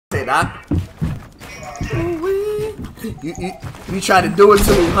that. You try to do it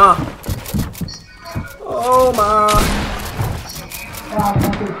to me, huh? Oh my.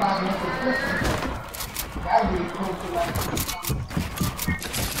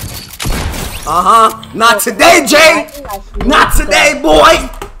 Not today, Jay. Not today, boy.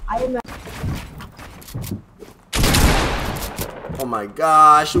 Oh my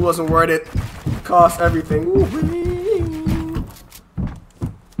gosh, it wasn't worth it. It cost everything.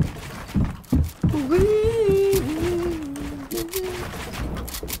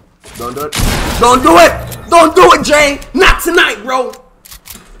 Don't do it. Don't do it. Don't do it, Jay. Not tonight, bro.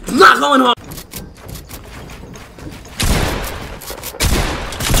 I'm not going home.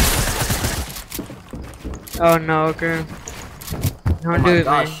 Oh no, okay. Don't do it,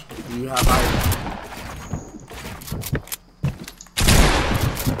 man. You have height.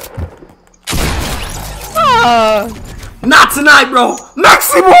 Not tonight, bro.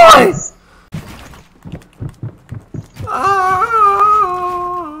 Maxi boy.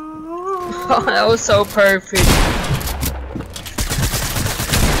 Oh, that was so perfect.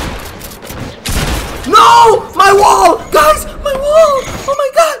 No, my wall, guys, my wall. Oh my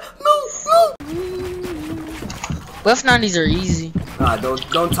God, no. Left 90s are easy.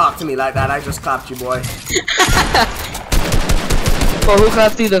 Don't talk to me like that. I just clapped you, boy. Well, who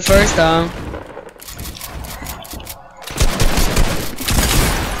clapped you the first time?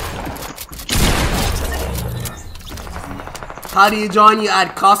 How do you join? You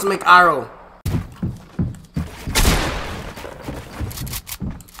add Cosmic Arrow.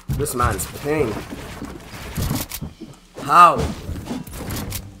 This man's ping. How?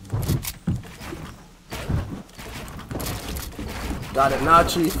 Got it now,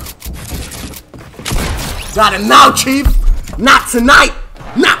 Chief. Got it now, Chief. Not tonight.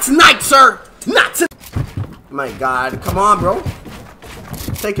 Not tonight, sir. Not tonight. My God. Come on, bro.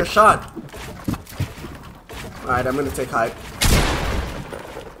 Take a shot. Alright, I'm gonna take hype.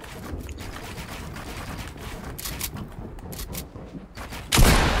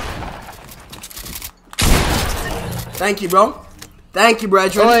 Thank you, bro. Thank you,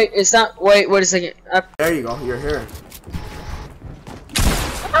 brethren. Oh, wait, it's not. Wait a second. There you go. You're here.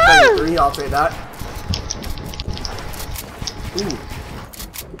 3, I'll take that. Ooh.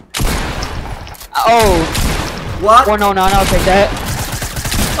 Oh. What? 109, I'll take that.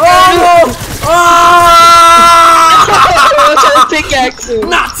 Oh! Oh! Pickaxe.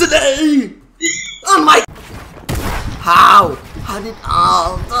 Not today! On my. How? How did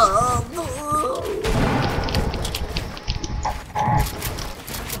all the.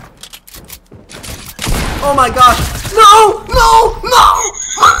 Oh my gosh! No! No! No!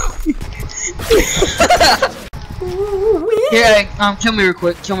 Here, kill me real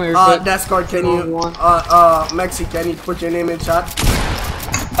quick. Kill me real quick. Discord, can you, Mexi, can you put your name in chat?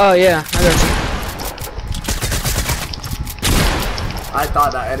 Oh yeah, I got you. I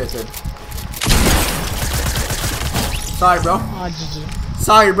thought I edited. Sorry, bro. Oh, GG.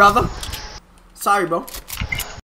 Sorry, brother. Sorry, bro.